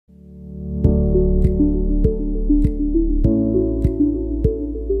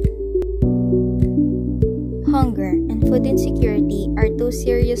food insecurity are two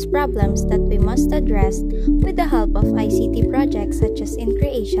serious problems that we must address with the help of ICT projects such as in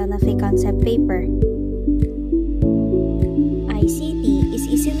creation of a concept paper. ICT is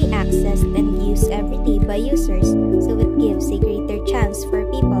easily accessed and used every day by users, so it gives a greater chance for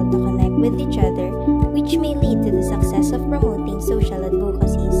people to connect with each other, which may lead to the success of promoting social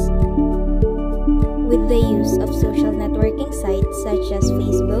advocacies. With the use of social networking sites such as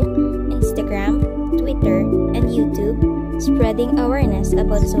Facebook, Instagram, Twitter, and YouTube, spreading awareness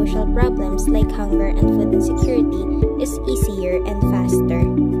about social problems like hunger and food insecurity is easier and faster.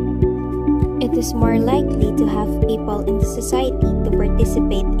 It is more likely to have people in the society to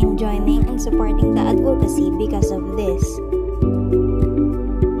participate in joining and supporting the advocacy because of this.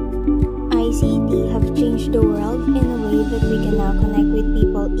 ICT have changed the world in a way that we can now connect with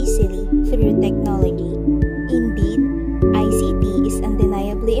people easily through technology. Indeed, ICT is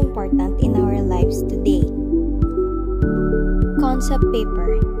undeniably important in our lives today. Concept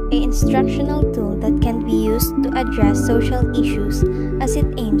paper, an instructional tool that can be used to address social issues as it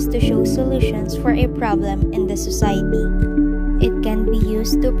aims to show solutions for a problem in the society. It can be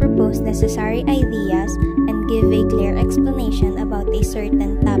used to propose necessary ideas and give a clear explanation about a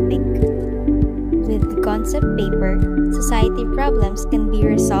certain topic. With concept paper, society problems can be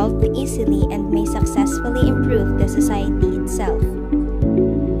resolved easily and may successfully improve the society itself.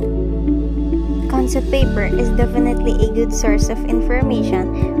 Concept paper is definitely a good source of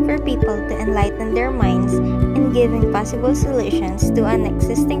information for people to enlighten their minds in giving possible solutions to an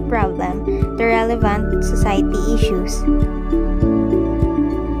existing problem to relevant society issues.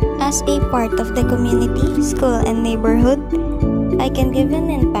 As a part of the community, school, and neighborhood, I can give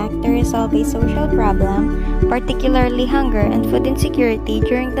an impact to resolve a social problem, particularly hunger and food insecurity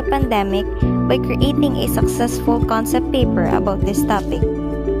during the pandemic, by creating a successful concept paper about this topic.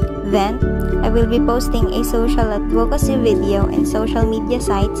 Then, I will be posting a social advocacy video in social media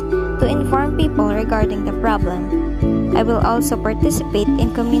sites to inform people regarding the problem. I will also participate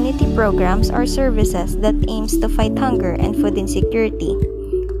in community programs or services that aims to fight hunger and food insecurity.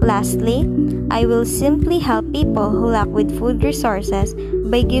 Lastly, I will simply help people who lack with food resources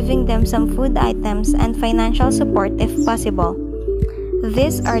by giving them some food items and financial support if possible.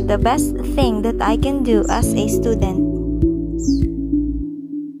 These are the best thing that I can do as a student.